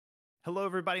Hello,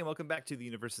 everybody, and welcome back to the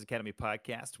Universes Academy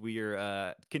podcast. We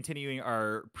are continuing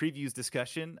our previews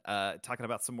discussion, talking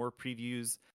about some more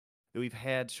previews that we've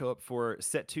had show up for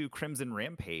Set 2 Crimson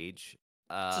Rampage.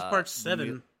 This is part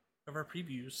 7 of our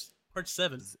previews. Part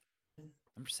 7.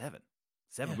 Number 7.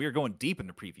 7. Yeah. We are going deep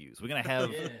into previews. We're going to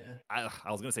have... I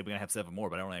was going to say we're going to have 7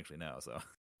 more, but I don't actually know, so...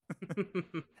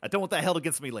 I don't want that held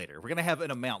against me later. We're going to have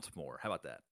an amount more. How about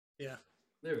that? Yeah.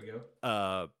 There we go.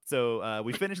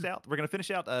 We finished out. We're going to finish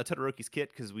out Todoroki's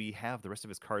kit because we have the rest of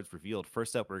his cards revealed.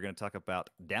 First up, we're going to talk about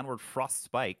Downward Frost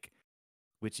Spike,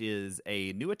 which is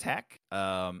a new attack.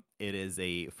 It is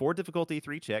a 4 difficulty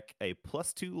 3 check, a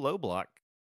 +2 low block,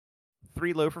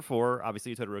 3 low for 4.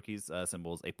 Obviously, Todoroki's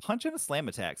symbols. A punch and a slam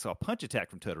attack. So a punch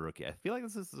attack from Todoroki. I feel like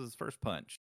this is his first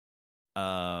punch.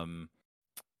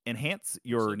 Enhance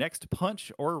your next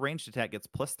punch or ranged attack gets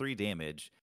 +3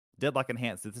 damage. Deadlock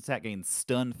enhanced. This attack gains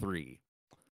stun 3.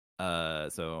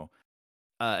 Initial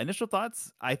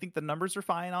thoughts. I think the numbers are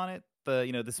fine on it.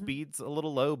 The speed's a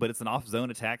little low, but it's an off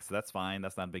zone attack, so that's fine.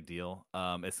 That's not a big deal.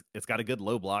 It's got a good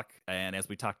low block, and as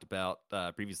we talked about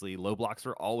previously, low blocks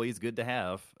are always good to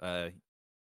have.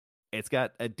 It's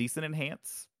got a decent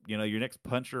enhance. Your next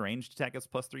punch or ranged attack is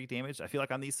 +3 damage. I feel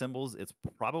like on these symbols, it's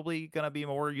probably gonna be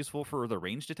more useful for the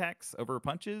ranged attacks over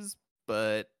punches.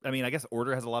 But, I mean, I guess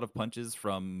Order has a lot of punches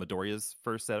from Midoriya's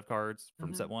first set of cards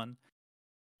from set 1.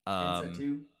 Set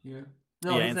 2, yeah.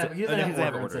 No, he doesn't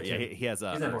have Order. Yeah, he has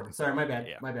Order. Sorry, my bad.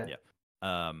 Yeah, my bad. Yeah.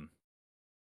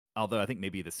 Although I think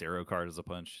maybe the Sero card is a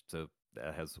punch, so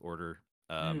that has Order.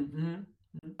 But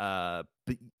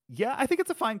yeah, I think it's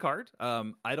a fine card.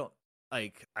 I don't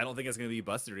think it's going to be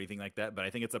busted or anything like that, but I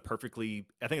think it's a perfectly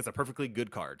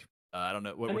good card. I don't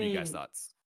know. What were you guys'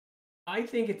 thoughts? I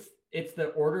think it's the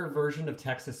Order version of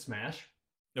Texas Smash.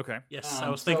 Okay. Yes, I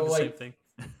was thinking the same thing.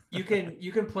 you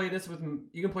can play this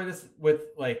with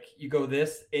like you go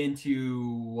this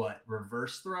into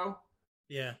reverse throw.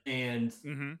 Yeah. And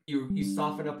you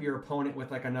soften up your opponent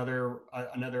with like another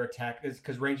attack because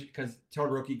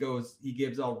Todoroki he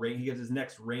gives his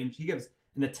next range. He gives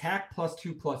an attack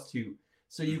 +2/+2.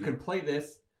 So you can play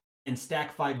this and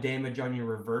stack 5 damage on your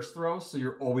reverse throw. So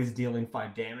you're always dealing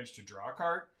 5 damage to draw a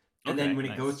card. And then when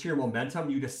it goes to your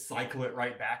momentum, you just cycle it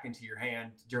right back into your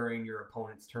hand during your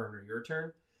opponent's turn or your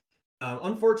turn.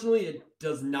 Unfortunately, it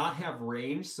does not have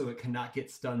range, so it cannot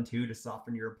get stunned too to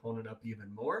soften your opponent up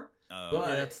even more.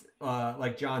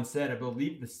 Like John said, I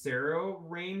believe the Sero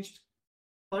ranged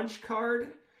punch card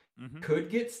could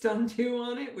get stun 2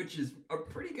 on it, which is a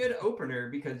pretty good opener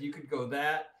because you could go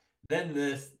that, then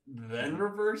this, then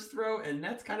reverse throw, and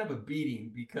that's kind of a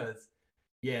beating because...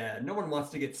 Yeah, no one wants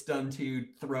to get stunned to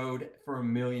throwed for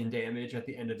 1 million damage at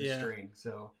the end of the string.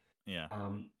 So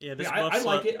I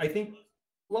like it. I think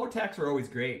low attacks are always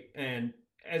great, and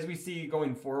as we see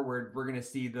going forward, we're going to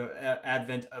see the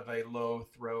advent of a low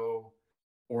throw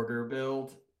Order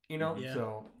build.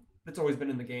 So it's always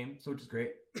been in the game, so which is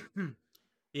great.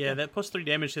 That +3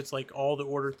 damage hits like all the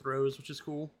Order throws, which is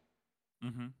cool.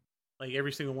 Like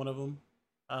every single one of them.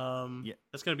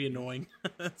 That's going to be annoying.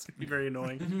 That's going to be very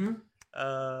annoying.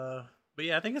 But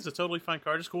yeah, I think it's a totally fine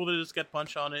card. It's cool that it's got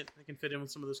punch on it. It can fit in with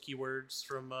some of those keywords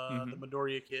from the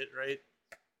Midoriya kit, right?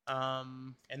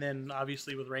 And then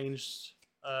obviously with ranged,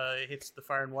 it hits the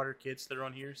fire and water kits that are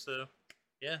on here. So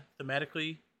yeah,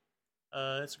 thematically,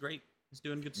 it's great. It's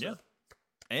doing good stuff.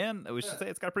 And we should say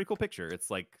it's got a pretty cool picture.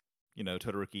 It's like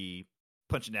Todoroki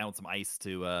punching down with some ice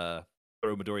to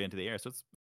throw Midoriya into the air. So it's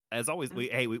as always. We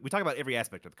talk about every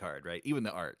aspect of the card, right? Even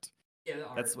the art. Yeah,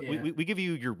 that's we give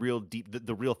you your real deep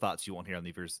the real thoughts you won't hear on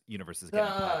the Universes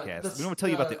Academy podcast. We don't tell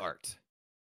you about the art.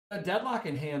 A Deadlock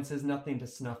Enhance is nothing to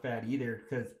snuff at either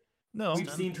because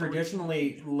we've seen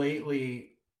traditionally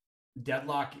lately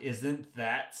Deadlock isn't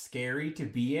that scary to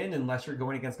be in unless you're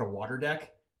going against a water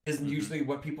deck. Isn't usually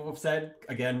what people have said.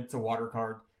 Again, it's a water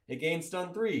card. It gains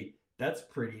stun 3. That's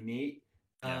pretty neat.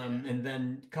 And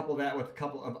then couple that with a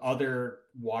couple of other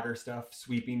water stuff,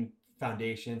 sweeping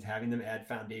foundations, having them add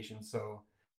foundations to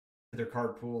their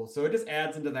card pool. So it just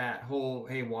adds into that whole,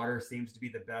 hey, water seems to be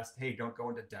the best, hey, don't go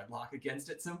into deadlock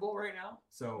against it symbol right now.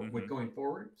 So with going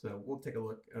forward, so we'll take a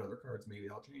look at other cards. Maybe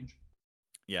they'll change.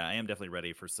 Yeah, I am definitely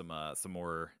ready for some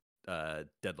more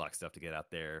deadlock stuff to get out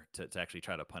there to actually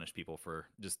try to punish people for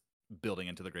just building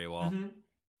into the Grey Wall.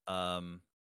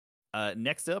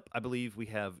 Next up, I believe we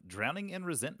have Drowning in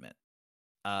Resentment.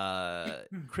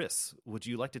 Chris, would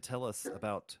you like to tell us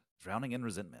about Drowning in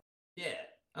Resentment? Yeah.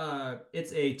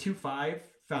 It's a 2/5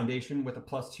 foundation with a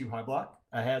 +2 high block.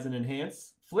 It has an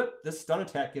enhance. Flip, this stun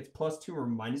attack gets +2 or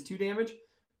 -2 damage.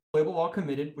 Playable while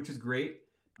committed, which is great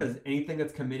because anything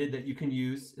that's committed that you can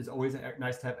use is always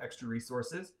nice to have extra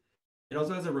resources. It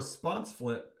also has a response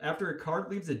flip. After a card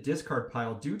leaves a discard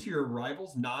pile due to your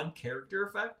rival's non-character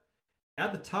effect,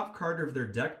 add the top card of their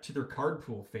deck to their card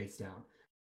pool face down.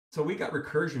 So we got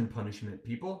recursion punishment,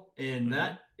 people, and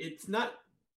that it's not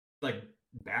like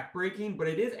backbreaking, but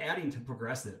it is adding to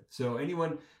progressive. So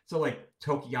like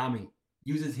Tokiyami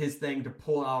uses his thing to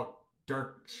pull out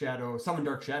summon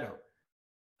Dark Shadow.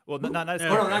 Well, not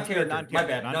character. My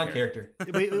bad, non-character.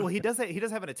 Well, he does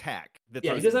have an attack.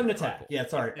 Yeah, he does have an attack. Yeah,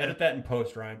 sorry. Yeah. Edit that in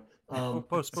post, Ryan.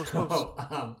 Post.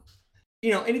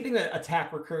 Anything that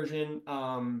attack recursion.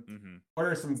 What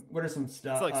are some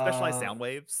stuff? So like specialized sound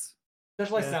waves.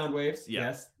 Sound waves. Yeah.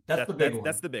 Yes, that's the big one.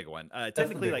 That's the big one.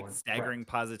 Technically, like staggering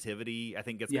positivity, I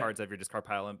think gets cards out of your discard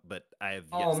pile, but I have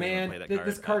yet to play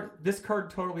that card. This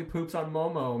card totally poops on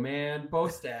Momo, man. Bow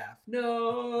staff.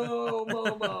 No,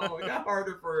 Momo. It got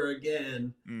harder for her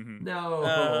again.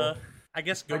 No. I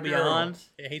guess Go Beyond.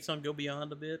 It hates on Go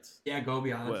Beyond a bit. Yeah, Go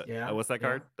Beyond. What's that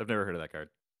card? I've never heard of that card.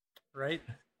 Right.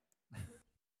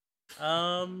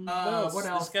 What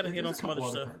else? It's got to hit on some other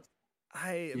stuff.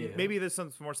 Maybe there's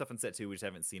some more stuff in set 2. We just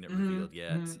haven't seen it revealed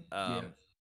yet.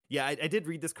 I did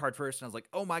read this card first, and I was like,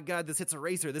 "Oh my god, this hits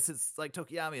Eraser. This is like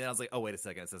Tokiyami." And I was like, "Oh wait a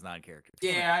second, it says non-character."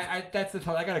 Yeah,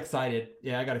 I got excited.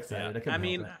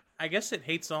 I I guess it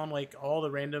hates on like all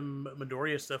the random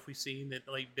Midoriya stuff we've seen that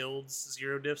like builds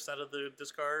 0 diffs out of the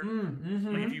discard.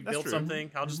 Like if you build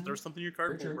something, I'll just throw something in your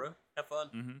card pool, bro. Have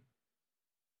fun.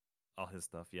 All his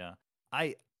stuff, yeah.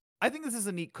 I think this is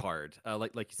a neat card,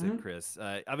 like you said, Chris.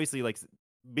 Obviously, like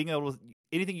being able to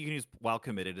anything you can use while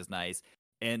committed is nice,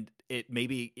 and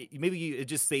it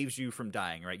just saves you from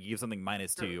dying, right? You give something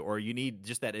 -2, or you need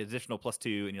just that additional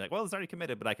 +2, and you're like, well, it's already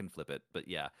committed, but I can flip it. But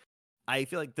yeah, I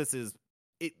feel like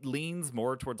it leans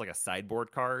more towards like a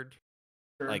sideboard card,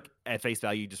 like at face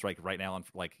value, just like right now on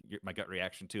like my gut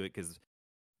reaction to it, because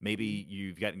maybe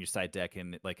you've got in your side deck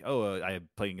and like, I'm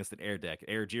playing against an air deck,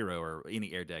 Air Jiro or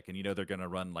any air deck, and they're going to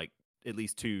run like at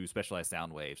least 2 specialized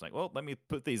sound waves. Like, well, let me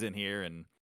put these in here and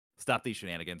stop these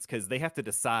shenanigans, because they have to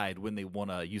decide when they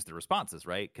want to use the responses,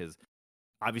 right? Because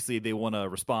obviously they want to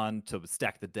respond to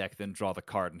stack the deck, then draw the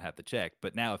card and have the check.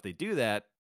 But now if they do that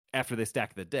after they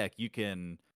stack the deck, you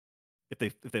can, if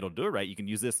they don't do it right, you can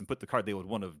use this and put the card they would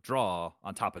want to draw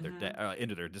on top of their deck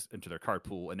into their card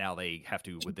pool, and now they have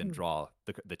to would then draw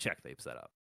the check they've set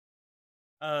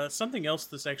up. Something else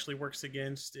this actually works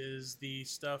against is the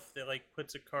stuff that like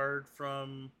puts a card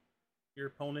from your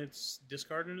opponent's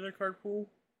discard into their card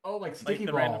pool. Oh, like sticky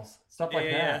balls, stuff like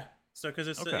that. Yeah. So because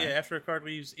it's after a card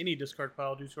leaves any discard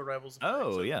pile due to a rival's effect.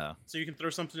 Oh, so, yeah. So you can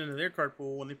throw something into their card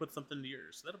pool when they put something into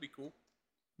yours. So that'll be cool.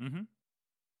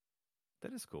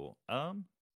 That is cool. Do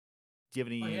you have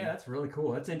any? Oh, yeah, that's really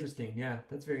cool. That's interesting. Yeah,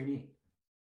 that's very neat.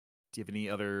 Do you have any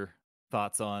other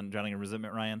thoughts on Drowning in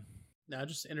Resentment, Ryan? No, I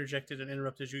just interjected and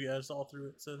interrupted you guys all through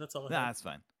it, so that's all. That's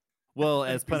fine. Well,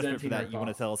 as punishment for that, you want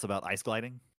to tell us about ice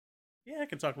gliding? Yeah, I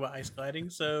can talk about ice gliding.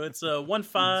 So it's a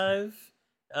 1/5,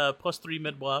 +3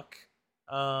 mid block,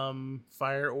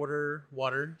 fire, order,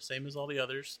 water, same as all the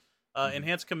others.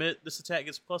 Enhanced commit. This attack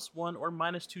gets +1 or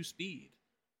 -2 speed.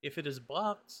 If it is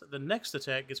blocked, the next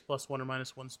attack gets +1 or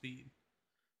 -1 speed.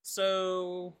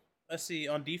 So let's see.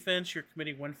 On defense, you're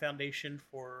committing 1 foundation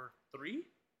for 3,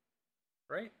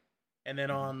 right? And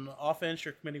then on offense,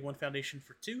 you're committing 1 foundation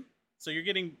for 2. So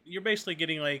you're basically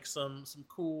getting like some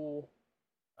cool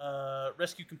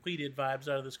rescue completed vibes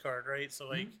out of this card, right? So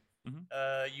like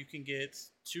you can get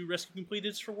 2 rescue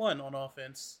completeds for 1 on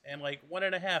offense, and like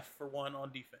 1.5 for 1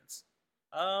 on defense.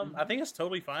 I think it's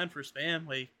totally fine for spam.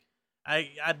 Like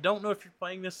I don't know if you're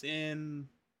playing this in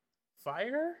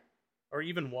fire or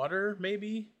even water,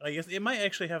 maybe. I guess it might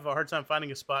actually have a hard time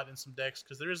finding a spot in some decks,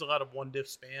 because there is a lot of 1 diff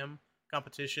spam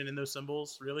competition in those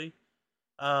symbols, really.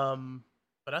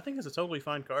 But I think it's a totally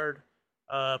fine card.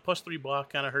 +3 block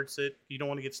kind of hurts it. You don't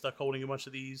want to get stuck holding a bunch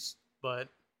of these, but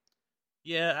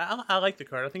yeah, I like the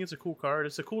card. I think it's a cool card.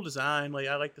 It's a cool design. Like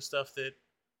I like the stuff that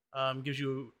gives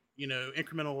you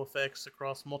incremental effects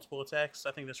across multiple attacks.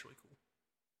 I think that's really cool.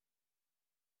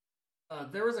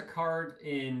 There was a card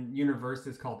in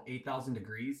Universes called 8,000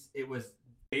 Degrees. It was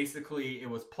basically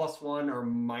 +1 or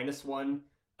 -1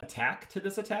 attack to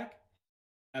this attack.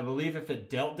 I believe if it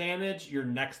dealt damage,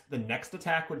 the next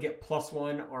attack would get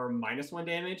 +1 or -1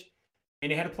 damage.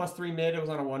 And it had a +3 mid. It was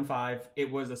on a 1/5. It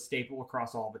was a staple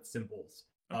across all of its symbols.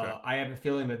 Okay. I have a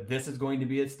feeling that this is going to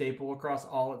be a staple across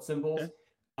all its symbols.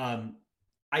 Okay.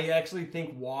 I actually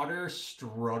think water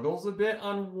struggles a bit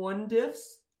on 1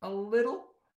 diffs a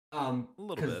little. A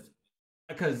little bit.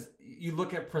 Because you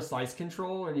look at precise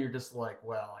control and you're just like,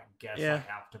 well, I guess I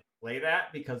have to play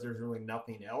that because there's really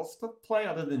nothing else to play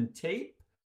other than tape.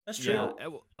 That's true.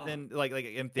 Yeah. Then like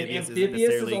Amphibious isn't Amphibious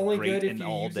is necessarily only great good if in you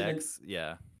all use it in- decks.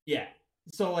 Yeah. Yeah.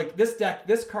 So like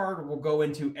this card will go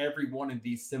into every one of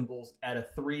these symbols at a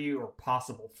 3 or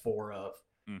possible 4 of,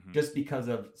 just because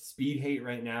of speed hate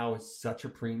right now is such a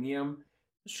premium.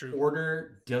 That's true.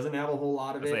 Order doesn't have a whole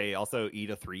lot of it. They also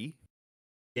eat a 3.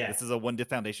 Yeah. This is a 1 diff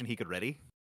foundation he could ready.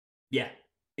 Yeah,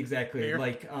 exactly. Fair.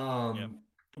 Like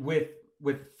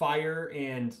with fire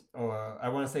and I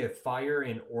want to say with fire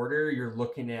and order, you're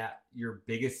looking at your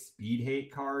biggest speed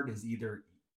hate card is either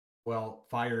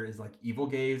fire is like Evil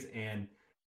Gaze, and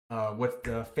what's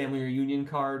the family reunion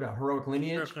card, Heroic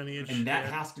Lineage, and that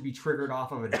has to be triggered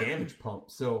off of a damage pump.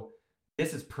 So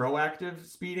this is proactive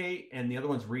speed hate, and the other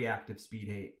one's reactive speed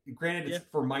hate. Granted, it's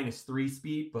for -3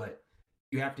 speed, but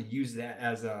you have to use that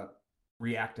as a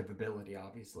reactive ability,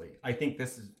 obviously. I think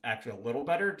this is actually a little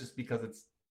better just because it's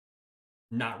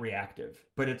not reactive,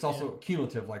 but it's also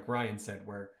cumulative, like Ryan said,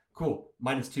 where cool,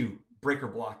 -2, breaker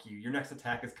block you. Your next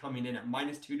attack is coming in at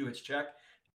 -2 to its check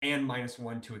and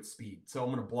 -1 to its speed. So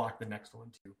I'm going to block the next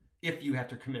one too, if you have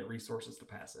to commit resources to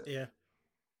pass it. Yeah.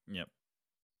 Yep.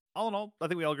 All in all, I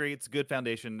think we all agree it's a good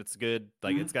foundation. It's good.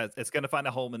 Like it's going to find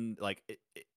a home in like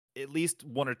at least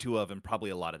 1 or 2 of them, probably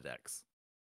a lot of decks.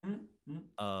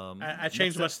 I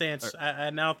changed my stance. I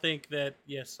now think that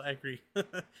yes, I agree.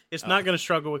 It's not going to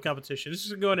struggle with competition. It's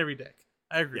just going to go in every deck.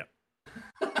 I agree. Yeah.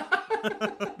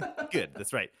 Good.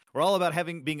 That's right. We're all about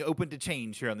being open to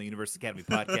change here on the Universe Academy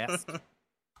podcast.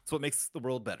 That's what makes the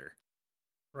world better.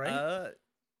 Right.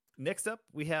 Next up,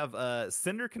 we have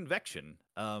Cinder Convection.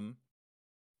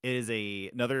 It's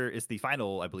the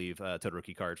final, I believe,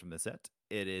 Todoroki card from this set.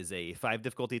 It is a 5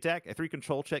 difficulty attack, a 3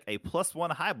 control check, a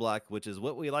 +1 high block, which is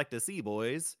what we like to see,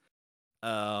 boys.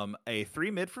 A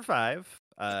 3 mid for 5.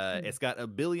 It's got a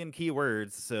billion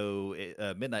keywords, so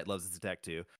Midnight loves this attack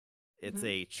too. It's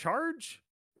a charge,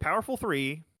 powerful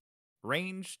 3,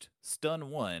 ranged,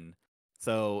 stun 1.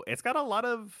 So it's got a lot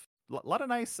of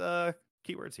nice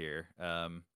keywords here.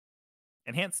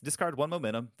 Enhance, discard 1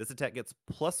 momentum. This attack gets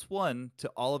 +1 to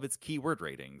all of its keyword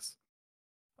ratings.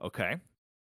 Okay.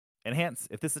 Enhance,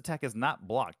 if this attack is not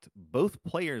blocked, both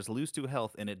players lose 2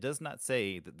 health, and it does not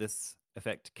say that this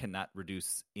effect cannot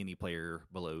reduce any player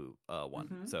below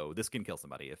 1. So this can kill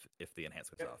somebody if the enhance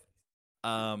goes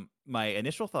off. My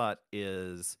initial thought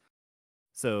is,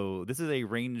 so this is a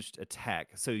ranged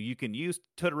attack. So you can use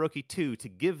Todoroki 2 to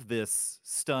give this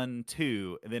stun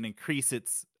 2 and then increase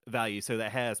its value. So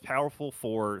that has powerful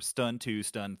 4, stun 2,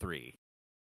 stun 3.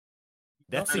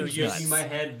 That seems shaking my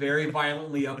head very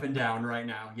violently up and down right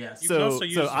now. Yes. You can also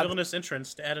use Villainous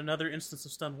Entrance to add another instance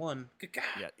of stun 1.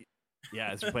 Yeah,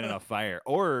 as you're playing off fire.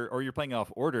 Or you're playing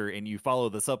off order and you follow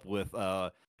this up with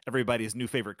everybody's new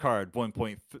favorite card,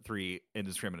 1.3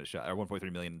 indiscriminate shock, or 1.3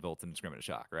 million volts indiscriminate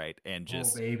shock, right? And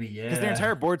just because their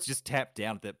entire board's just tapped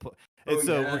down at that point. And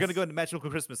we're gonna go into Magical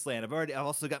Christmas Land. I've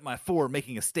also got my 4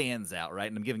 making a stands out, right?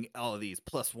 And I'm giving all of these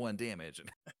 +1 damage.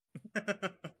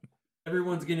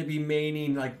 Everyone's going to be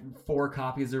maining like 4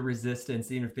 copies of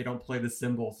Resistance, even if they don't play the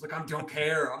symbols. Like, I don't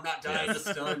care. I'm not dying to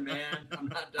stun, man. I'm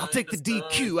not dying. I'll take the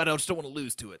DQ. I just don't want to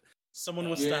lose to it. Someone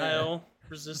with style,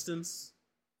 Resistance.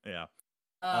 Yeah.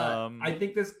 I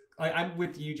think this. I'm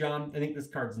with you, John. I think this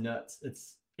card's nuts.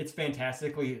 It's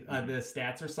fantastically. The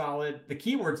stats are solid. The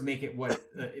keywords make it what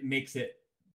it makes it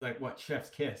like what Chef's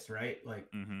Kiss, right? Like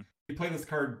you play this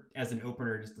card as an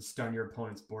opener just to stun your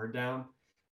opponent's board down.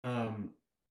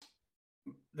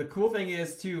 The cool thing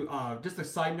is too, just a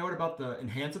side note about the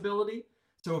enhance ability.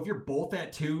 So if you're both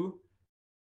at 2,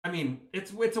 I mean,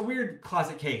 it's a weird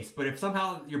closet case, but if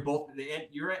somehow you're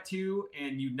at 2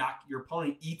 and your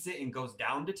opponent eats it and goes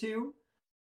down to 2,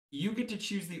 you get to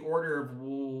choose the order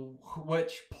of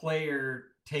which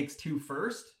player takes 2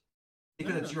 first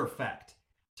because it's your effect.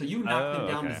 So you knock them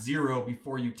down to 0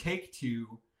 before you take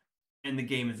 2, and the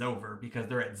game is over because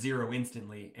they're at 0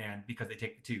 instantly and because they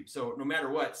take the 2. So no matter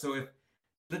what, so if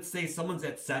let's say someone's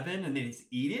at 7 and they just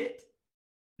eat it,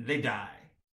 they die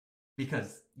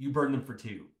because you burn them for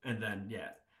 2. And then,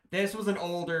 this was an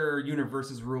older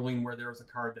Universe's ruling where there was a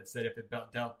card that said if it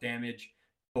dealt damage,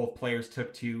 both players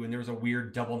took 2. And there was a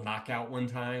weird double knockout one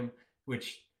time,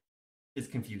 which is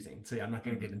confusing. So I'm not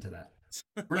going to get into that.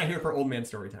 We're not here for old man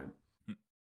story time.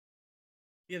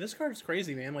 Yeah, this card's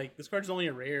crazy, man. Like, this card's only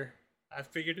a rare. I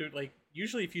figured it, like,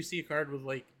 usually if you see a card with,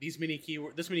 like, this many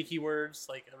keywords,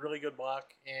 like, a really good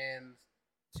block and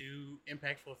 2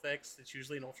 impactful effects, it's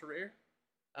usually an ultra rare.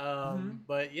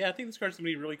 But, yeah, I think this card's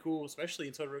going to be really cool, especially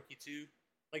in Todoroki 2.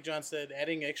 Like John said,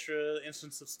 adding extra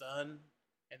instance of stun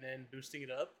and then boosting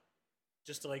it up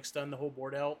just to, like, stun the whole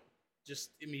board out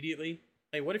just immediately.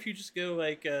 Like, what if you just go,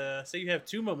 like, say you have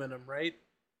 2 momentum, right?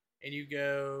 and you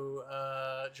go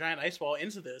giant ice ball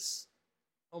into this.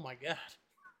 Oh my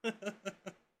god!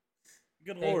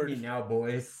 Good lord! Save me now,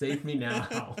 boys! Save me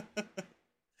now.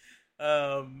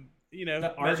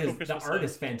 The art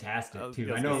is fantastic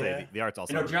too. I know the art's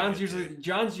also. I know John's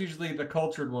usually the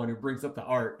cultured one who brings up the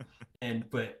art,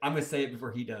 but I'm gonna say it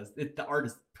before he does. The art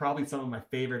is probably some of my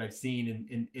favorite I've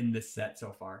seen in this set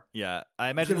so far. Yeah, I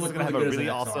imagine this is gonna have a really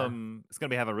awesome. It's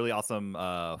gonna have a really awesome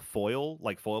foil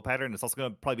pattern. It's also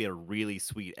gonna probably be a really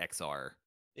sweet XR.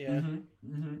 Yeah,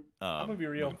 I'm gonna be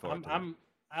real.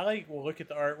 We'll look at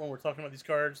the art when we're talking about these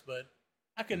cards, but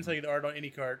I couldn't tell you the art on any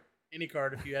card. Any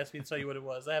card, if you ask me to tell you what it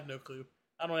was, I have no clue.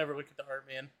 I don't ever look at the art,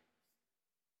 man.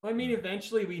 Well, I mean,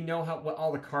 eventually we know what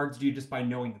all the cards do just by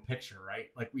knowing the picture, right?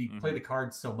 Like we play the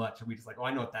cards so much, and we just like, oh,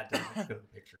 I know what that does because of the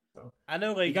picture. So I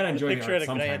know, like you gotta enjoy the the art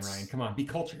sometime, glance. Ryan. Come on, be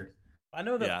cultured. I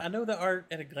know the art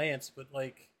at a glance, but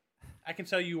like, I can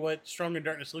tell you what Stronger in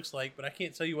Darkness looks like, but I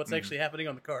can't tell you what's actually happening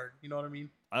on the card. You know what I mean?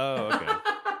 Oh, okay.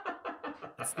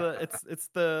 it's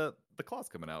the claws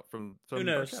coming out from Who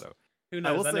knows? Shadow. Who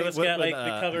knows? I know it's got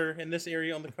the color in this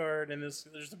area on the card, and there's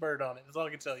a bird on it. That's all I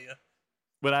can tell you.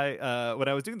 When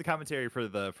I was doing the commentary for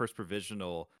the first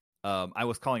provisional, I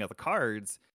was calling out the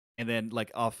cards, and then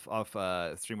like off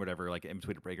stream or whatever, like in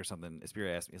between a break or something,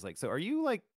 Aspiria asked me, he's like, "So are you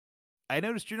like?" I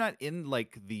noticed you're not in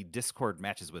like the Discord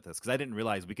matches with us because I didn't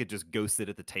realize we could just go sit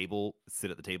at the table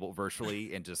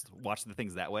virtually, and just watch the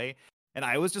things that way. And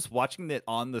I was just watching it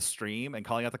on the stream and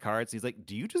calling out the cards. He's like,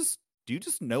 "Do you just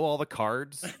know all the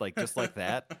cards like just like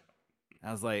that?"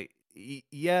 I was like,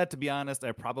 yeah, to be honest,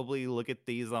 I probably look at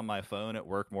these on my phone at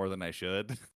work more than I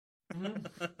should.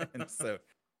 And so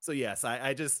yes,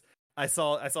 I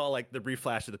saw like the brief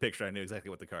flash of the picture. I knew exactly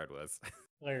what the card was.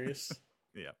 Hilarious.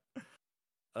 Yeah.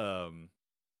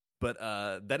 But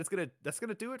that's gonna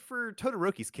do it for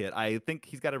Todoroki's kit. I think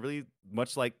he's got a really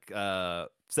much like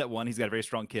set one. He's got a very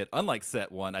strong kit. Unlike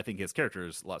set one, I think his character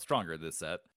is a lot stronger this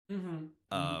set.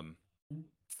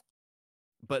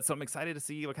 But so I'm excited to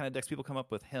see what kind of decks people come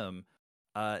up with him.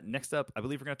 Next up, I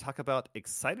believe we're going to talk about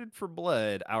Excited for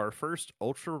Blood, our first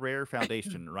ultra rare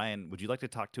foundation. Ryan, would you like to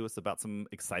talk to us about some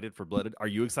Excited for Blood? Are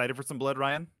you excited for some blood,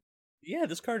 Ryan? Yeah,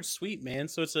 this card's sweet, man.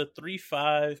 So it's a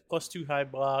 3/5 +2 high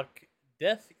block,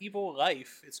 Death Evil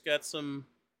Life. It's got some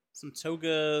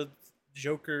Toga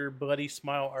Joker bloody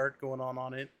smile art going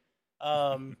on it.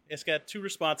 It's got 2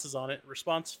 responses on it.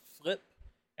 Response flip.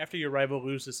 After your rival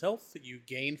loses health, you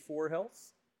gain 4 health.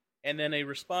 And then a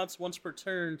response once per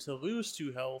turn to lose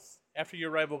 2 health. After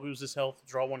your rival loses health,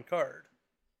 draw 1 card.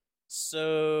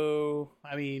 So,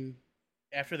 I mean,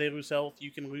 after they lose health,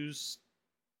 you can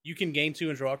gain 2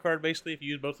 and draw a card, basically, if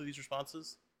you use both of these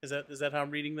responses. Is that how I'm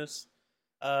reading this?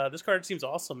 This card seems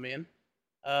awesome, man.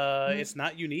 It's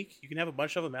not unique. You can have a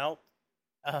bunch of them out.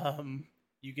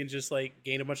 You can just, like,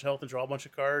 gain a bunch of health and draw a bunch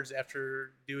of cards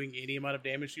after doing any amount of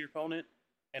damage to your opponent.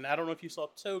 And I don't know if you saw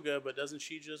Toga, but doesn't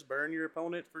she just burn your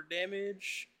opponent for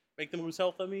damage? Make them lose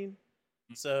health, I mean?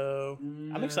 So,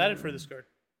 I'm excited for this card.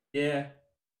 Yeah.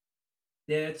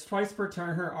 Yeah, it's twice per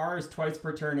turn. Her R is twice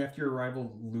per turn after your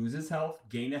rival loses health,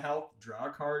 gain a health, draw a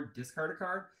card, discard a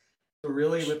card. So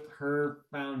really, with her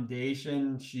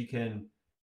foundation, she can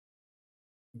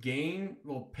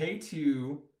pay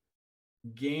 2,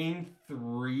 gain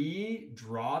 3,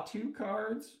 draw 2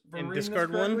 cards. And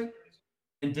discard 1?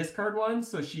 And discard 1,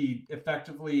 so she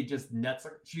effectively just nets.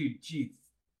 She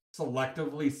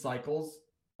selectively cycles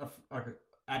out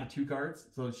of 2 cards,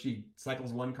 so she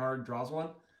cycles 1 card, draws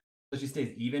 1, so she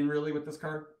stays even really with this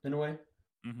card in a way.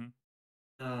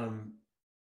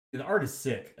 The art is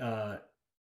sick.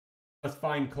 Us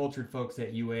fine cultured folks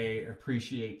at UA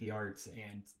appreciate the arts,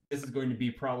 and this is going to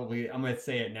be probably, I'm going to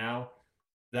say it now,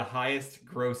 the highest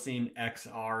grossing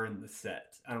XR in the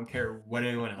set. I don't care what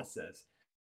anyone else says.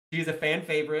 She's a fan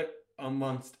favorite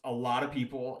amongst a lot of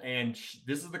people, and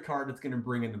this is the card that's going to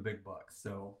bring in the big bucks.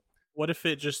 So, what if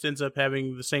it just ends up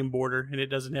having the same border and it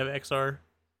doesn't have XR?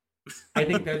 I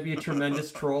think that'd be a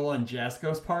tremendous troll on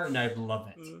Jasko's part, and I'd love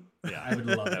it. Yeah, I would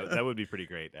love it. That would be pretty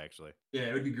great, actually. Yeah,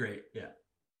 it would be great. Yeah,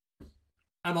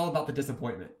 I'm all about the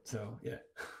disappointment. So yeah.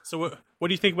 So what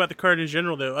do you think about the card in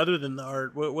general, though? Other than the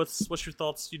art, what's your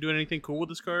thoughts? You doing anything cool with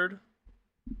this card?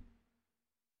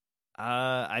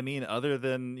 I mean, other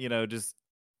than, just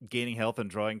gaining health and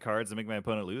drawing cards and making my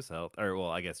opponent lose health, or well,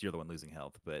 I guess you're the one losing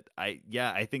health, but I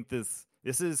think this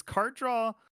is card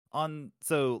draw on.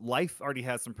 So life already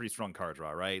has some pretty strong card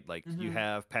draw, right? Like you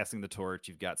have passing the torch,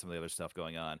 you've got some of the other stuff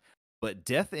going on, but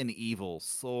death and evil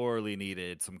sorely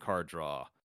needed some card draw.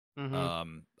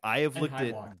 I have looked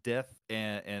at death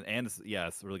and yeah,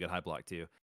 it's a really good high block too.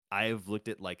 I have looked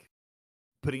at like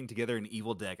putting together an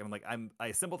evil deck. And I'm like, I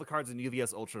assemble the cards in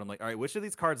UVS Ultra. And I'm like, all right, which of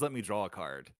these cards let me draw a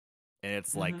card? And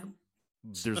it's like,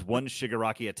 there's one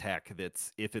Shigaraki attack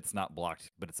that's, if it's not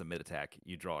blocked, but it's a mid attack,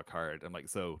 you draw a card. I'm like,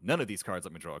 so none of these cards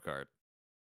let me draw a card.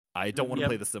 I don't want to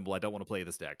play the symbol. I don't want to play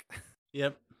this deck.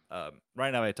 Yep.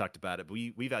 Right now I talked about it, but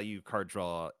we value card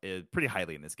draw pretty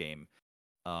highly in this game.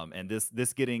 And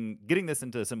this getting this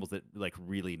into symbols that like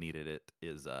really needed it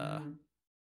is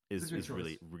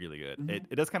really, really good.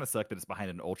 It does kind of suck that it's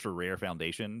behind an ultra rare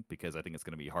foundation because I think it's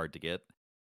going to be hard to get.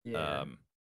 Yeah.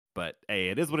 But hey,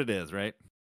 it is what it is, right?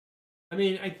 I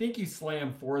mean, I think you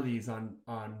slam 4 of these on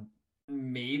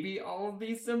maybe all of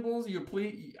these symbols.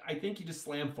 I think you just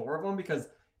slam 4 of them because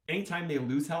anytime they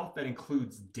lose health, that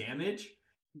includes damage.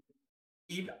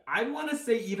 I want to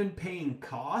say even paying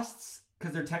costs,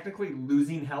 because they're technically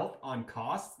losing health on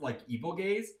costs, like Evil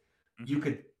Gaze. You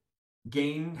could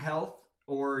gain health,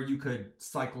 or you could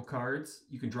cycle cards.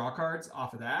 You can draw cards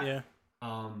off of that. Yeah.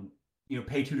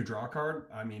 Pay 2 to draw a card.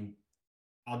 I mean,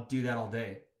 I'll do that all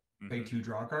day. Pay 2,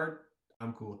 draw a card.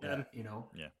 I'm cool with that,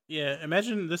 Yeah. Yeah,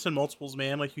 imagine this in multiples,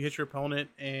 man. Like, you hit your opponent,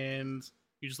 and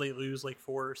you just lose,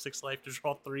 4 or 6 life to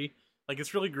draw 3. Like,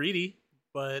 it's really greedy,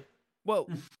 but... Well,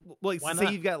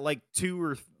 say you've got 2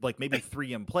 or maybe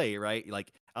 3 in play, right?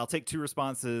 Like, I'll take 2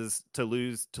 responses to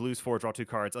lose 4, draw 2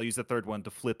 cards. I'll use the third one to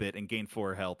flip it and gain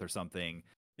 4 health or something.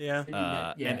 Yeah.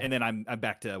 And then I'm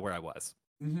back to where I was.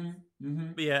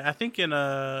 But yeah, I think in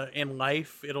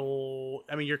life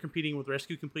you're competing with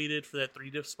rescue completed for that 3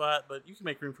 diff spot, but you can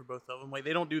make room for both of them. Like,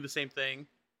 they don't do the same thing,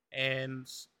 and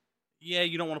yeah,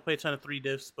 you don't want to play a ton of 3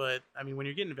 diffs, but I mean, when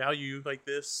you're getting value like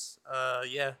this,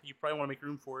 you probably want to make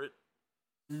room for it.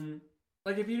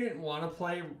 Like, if you don't want to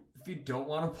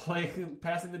play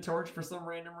passing the torch for some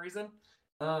random reason,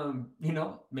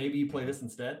 maybe you play this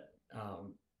instead.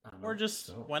 Or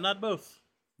just why not both?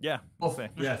 Yeah. Both.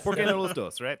 Yes. Por qué no los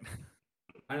dos, right?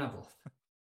 Why not both?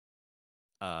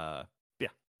 Yeah,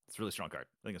 it's a really strong card.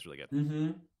 I think it's really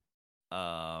good.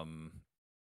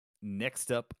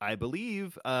 Next up, I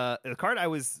believe the card I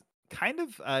was kind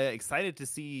of excited to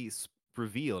see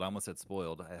revealed. I almost said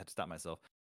spoiled. I had to stop myself.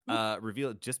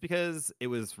 Revealed just because it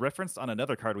was referenced on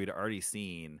another card we'd already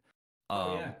seen.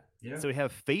 Yeah. So we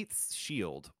have Fate's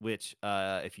Shield, which,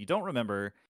 if you don't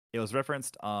remember, it was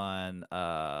referenced on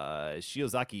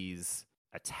Shiozaki's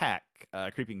attack,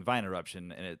 Creeping Vine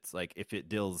Eruption, and it's like if it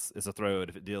deals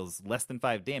less than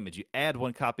 5 damage, you add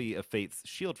 1 copy of Fate's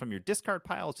Shield from your discard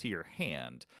pile to your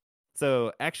hand.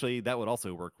 So actually, that would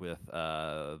also work with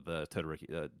the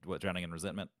Todoroki, Drowning in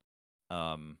Resentment.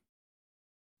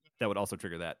 That would also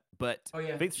trigger that. But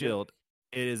Fate's Shield,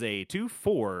 it is a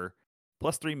 2/4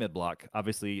 +3 mid block.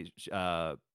 Obviously,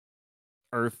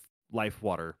 Earth, Life,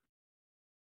 Water.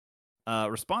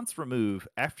 Response remove.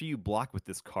 After you block with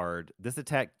this card, this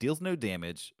attack deals no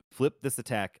damage. Flip this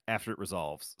attack after it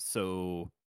resolves.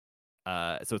 So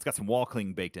it's got some wall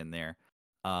cling baked in there.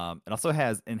 It also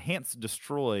has Enhanced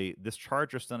Destroy. This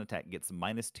charge or stun attack gets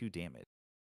 -2 damage.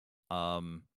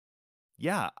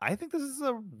 Yeah, I think this is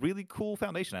a really cool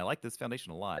foundation. I like this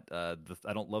foundation a lot. I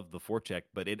don't love the forecheck,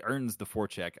 but it earns the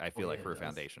forecheck, I feel for a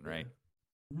foundation, right?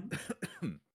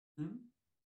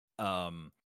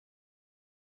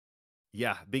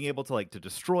 Yeah, being able to to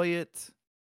destroy it,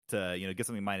 to get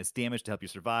something minus damage to help you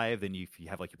survive. Then if you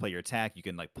have you play your attack, you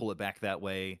can pull it back that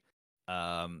way.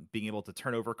 Being able to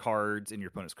turn over cards in your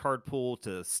opponent's card pool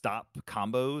to stop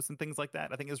combos and things like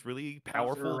that, I think is really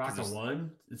powerful. There's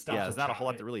not a whole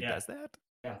lot that really does that.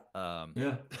 Yeah.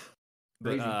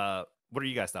 But what are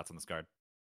you guys' thoughts on this card?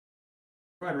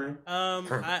 Right.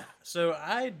 I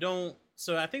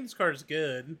think this card is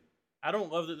good. I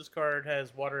don't love that this card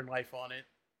has Water and Life on it,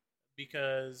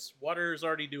 because Water is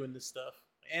already doing this stuff,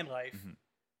 and Life,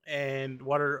 and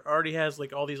Water already has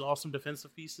all these awesome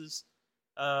defensive pieces.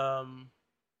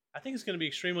 I think it's going to be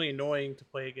extremely annoying to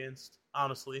play against,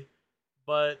 honestly.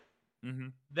 But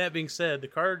that being said,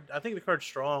 I think the card's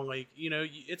strong.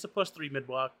 It's a +3 mid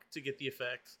block to get the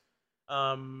effect.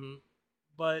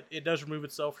 But it does remove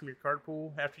itself from your card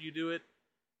pool after you do it.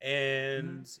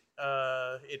 And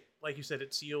it, like you said,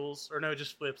 it seals, or no, it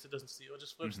just flips. It doesn't seal. It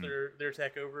just flips their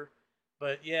attack over.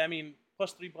 But yeah, I mean,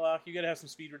 +3 block. You got to have some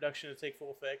speed reduction to take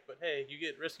full effect. But hey, you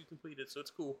get rescue completed, so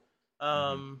it's cool.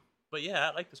 But yeah,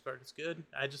 I like this card. It's good.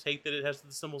 I just hate that it has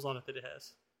the symbols on it that it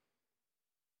has.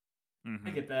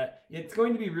 I get that. It's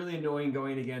going to be really annoying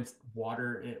going against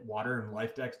water and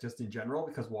life decks just in general,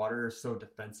 because water is so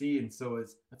defensive, and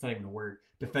that's not even a word,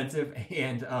 defensive,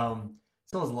 and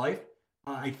so is life.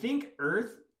 I think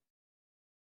Earth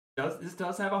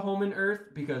does have a home in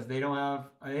Earth, because they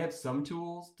have some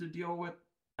tools to deal with.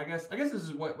 I guess this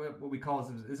is what we call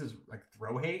this is like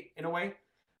throw hate in a way.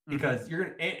 because you're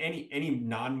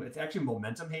gonna it's actually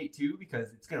momentum hate too,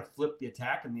 because it's gonna flip the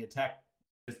attack, and the attack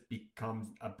just becomes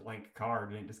a blank card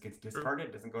and it just gets discarded.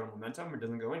 It doesn't go to momentum, it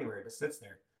doesn't go anywhere, it just sits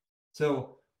there.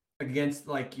 So against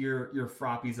like your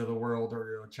Frappies of the world or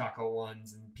your Choco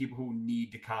ones and people who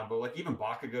need to combo, like even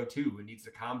Bakugo too, who needs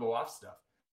to combo off stuff,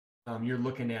 you're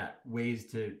looking at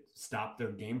ways to stop their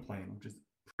game plan, which is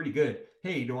pretty good.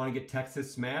 Hey, you don't want to get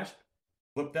Texas smashed?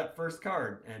 Flip that first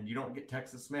card and you don't get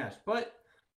Texas smashed. But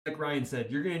like Ryan said,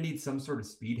 you're going to need some sort of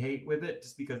speed hate with it,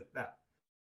 just because that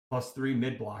 +3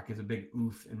 mid block is a big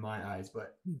oof in my eyes.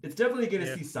 But it's definitely going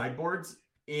to see sideboards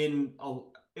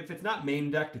if it's not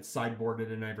main decked, it's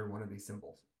sideboarded in every one of these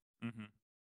symbols. Mm-hmm.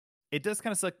 It does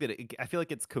kind of suck that I feel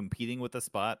like it's competing with a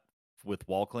spot with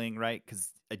wall cling, right? Because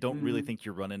I don't really think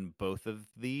you're running both of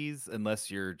these unless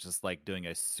you're just like doing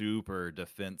a super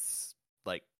defense,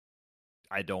 like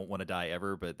I don't want to die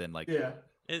ever, but then like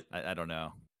I don't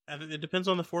know. It depends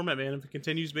on the format, man. If it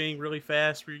continues being really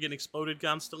fast, where you're getting exploded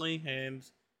constantly, and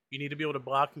you need to be able to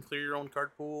block and clear your own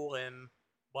card pool and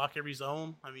block every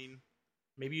zone, I mean,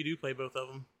 maybe you do play both of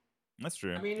them. That's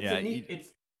true. I mean,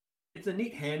 it's a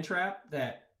neat hand trap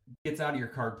that gets out of your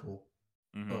card pool.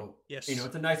 Mm-hmm. So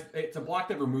it's a block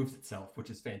that removes itself, which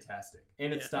is fantastic,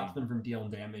 and it stops them from dealing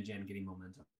damage and getting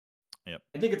momentum. Yep.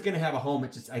 I think it's going to have a home.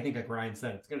 It's just, I think like Ryan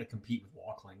said, it's going to compete with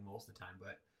wall cling most of the time,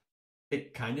 but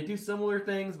it kind of do similar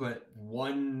things, but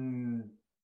one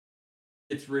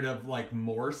gets rid of like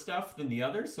more stuff than the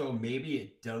other, so maybe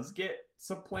it does get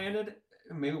supplanted.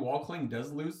 Maybe wall cling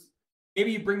does lose.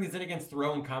 Maybe you bring these in against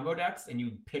throw and combo decks and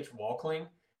you pitch wall cling,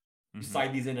 you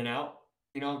side these in and out,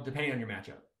 depending on your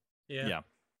matchup. Yeah.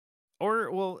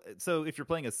 Or, so if you're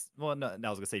playing I was going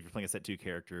to say if you're playing a set 2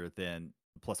 character, then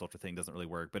plus ultra thing doesn't really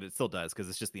work, but it still does because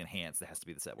it's just the enhanced that has to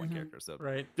be the set 1 character. So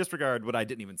disregard what I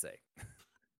didn't even say.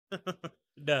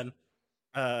 Done.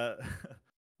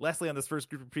 Lastly, on this first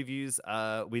group of previews,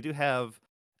 we do have,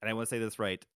 and I want to say this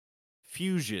right,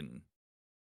 Fusion.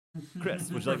 Chris,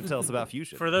 would you like to tell us about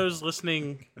Fusion? For those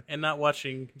listening and not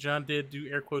watching, John did do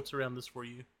air quotes around this for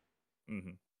you.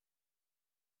 Mm-hmm.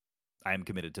 I am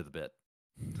committed to the bit.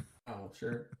 Oh,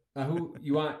 sure. Who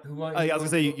want? I was gonna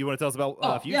say you want to tell us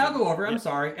about Fusion? Yeah, I'll go over. I'm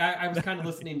sorry. I was kind of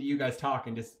listening to you guys talk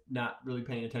and just not really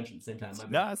paying attention at the same time.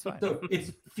 No, that's fine. So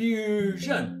it's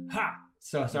Fusion. Ha!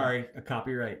 So sorry, a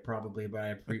copyright probably,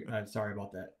 but I'm sorry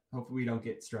about that. Hopefully we don't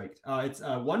get striked. It's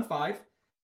 1/5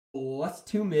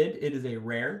 +2 mid. It is a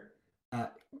rare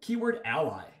keyword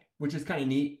ally, which is kind of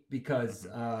neat because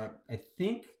I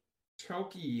think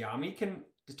Tokiyami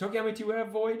does Tokiyami 2 have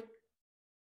void?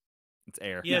 It's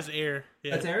air. He has air.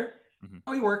 Yeah. That's air? Mm-hmm.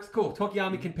 Oh, he works. Cool.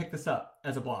 Tokiyami can pick this up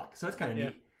as a block. So that's kind of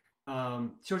neat.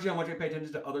 Shows you how much I pay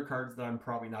attention to other cards that I'm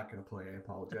probably not going to play. I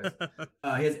apologize.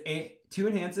 He has 2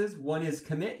 enhances. One is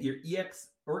commit. Your EX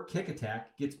or kick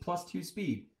attack gets +2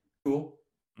 speed. Cool.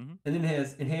 Mm-hmm. And then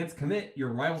has enhanced commit.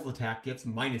 Your rival's attack gets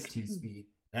 -2 speed.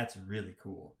 That's really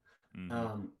cool.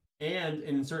 Mm-hmm. And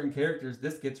in certain characters,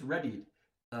 this gets readied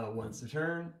once a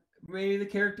turn. Maybe the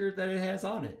character that it has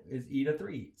on it is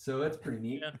E3. So that's pretty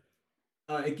neat.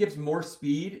 It gives more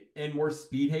speed and more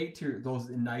speed hate to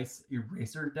those nice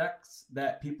eraser decks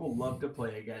that people love to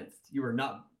play against. You are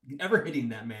not ever hitting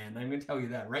that man. I'm going to tell you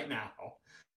that right now.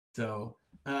 So,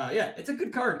 it's a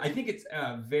good card. I think it's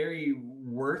very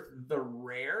worth the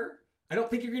rare. I don't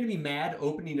think you're going to be mad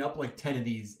opening up like 10 of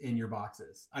these in your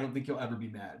boxes. I don't think you'll ever be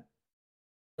mad.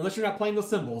 Unless you're not playing those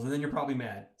symbols, and then you're probably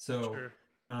mad. So,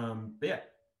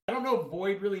 I don't know if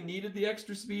Void really needed the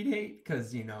extra speed hate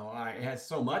because it has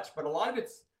so much, but a lot of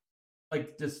it's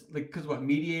like just like because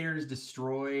mediators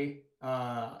destroy.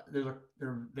 They're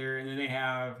there, and then they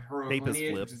have heroic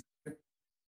lineage.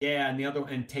 And the other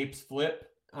and tapes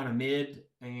flip on a mid,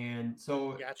 and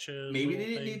so maybe they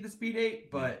didn't need the speed hate,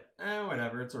 but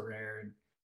whatever. It's a rare, and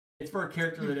it's for a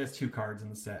character that has 2 cards in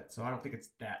the set, so I don't think it's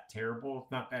that terrible.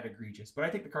 It's not that egregious, but I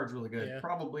think the card's really good.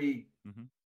 Probably. Mm-hmm.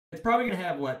 It's probably going to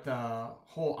have the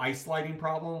whole ice sliding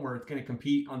problem where it's going to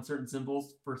compete on certain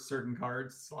symbols for certain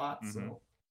card slots. Mm-hmm. So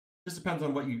it just depends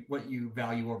on what you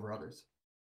value over others.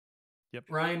 Yep.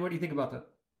 Ryan, what do you think about that?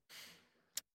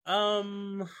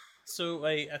 So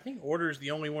I think Order is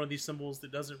the only one of these symbols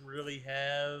that doesn't really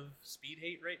have speed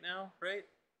hate right now, right?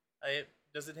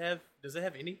 Does it have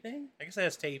anything? I guess it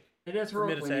has tape. It has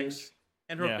heroic lineage.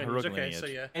 And heroic lineage. Okay,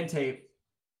 lineage. So and tape.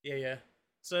 Yeah.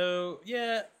 So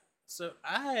So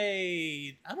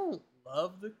I don't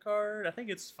love the card. I think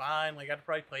it's fine. Like I'd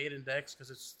probably play it in decks because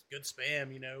it's good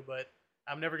spam, but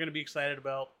I'm never going to be excited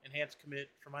about enhanced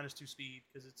commit for -2 speed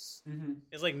because it's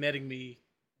like netting me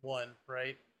 1,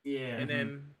 right? Yeah. And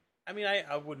then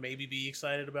I would maybe be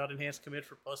excited about enhanced commit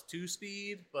for +2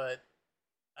 speed, but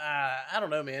I don't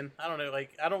know, man. I don't know.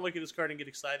 Like, I don't look at this card and get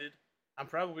excited. I'm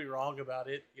probably wrong about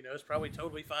it. You know, it's probably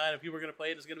totally fine. If people are going to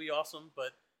play it, it's going to be awesome.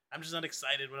 But I'm just not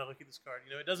excited when I look at this card.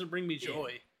 You know, it doesn't bring me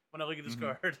joy when I look at this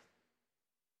card.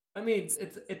 I mean,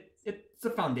 it's a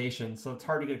foundation, so it's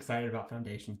hard to get excited about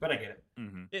foundations, but I get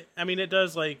it. I mean, it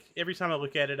does, like, every time I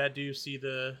look at it, I do see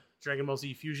the Dragon Ball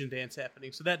Z fusion dance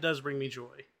happening, so that does bring me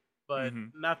joy, but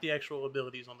not the actual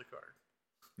abilities on the card.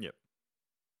 Yep.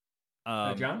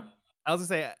 John? I was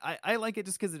gonna say I like it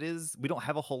just because it is. We don't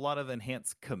have a whole lot of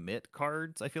enhanced commit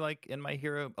cards. I feel like in My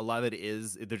Hero, a lot of it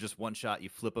is they're just one shot. You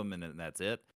flip them and then that's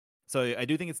it. So I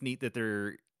do think it's neat that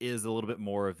there is a little bit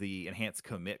more of the enhanced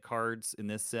commit cards in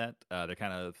this set. They're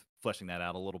kind of fleshing that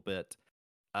out a little bit.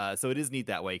 So it is neat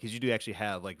that way because you do actually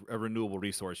have like a renewable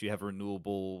resource. You have a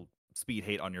renewable speed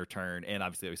hate on your turn, and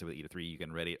obviously with E3 you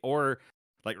can ready it, or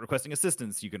like requesting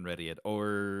assistance you can ready it,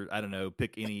 or I don't know,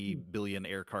 pick any billion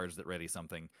air cards that ready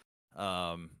something.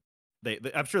 They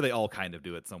I'm sure they all kind of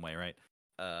do it some way, right?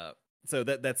 So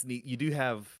that's neat. You do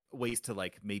have ways to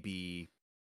like maybe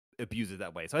abuse it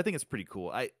that way. So I think it's pretty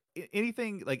cool.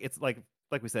 Anything like it's like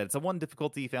we said, it's a 1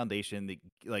 difficulty foundation that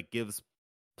like gives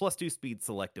 +2 speed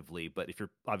selectively. But if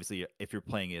you're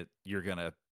playing it, you're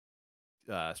gonna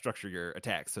structure your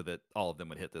attacks so that all of them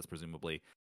would hit this presumably.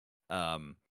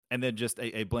 And then just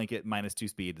a blanket -2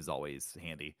 speed is always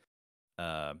handy.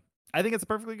 I think it's a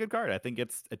perfectly good card. I think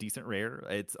it's a decent rare.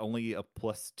 It's only a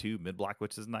 +2 mid block,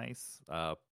 which is nice.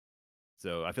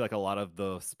 So I feel like a lot of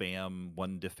the spam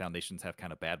 1 diff foundations have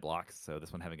kind of bad blocks. So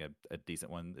this one having a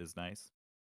decent one is nice.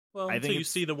 Well, until you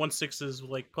see the 1/6s with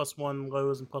like +1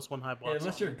 lows and +1 high blocks. Yeah,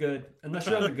 unless you're good. Unless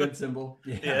you have a good symbol.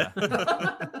 Yeah.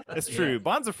 It's true.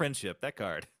 Bonds of Friendship, that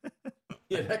card.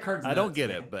 Yeah, that card's I don't nuts, get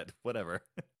man. it, but whatever.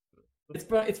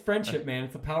 It's friendship, man.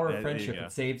 It's the power of friendship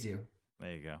that saves you.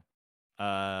 There you go.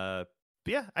 But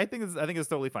yeah, I think it's a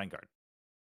totally fine card.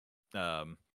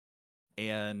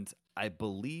 And I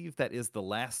believe that is the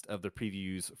last of the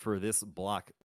previews for this block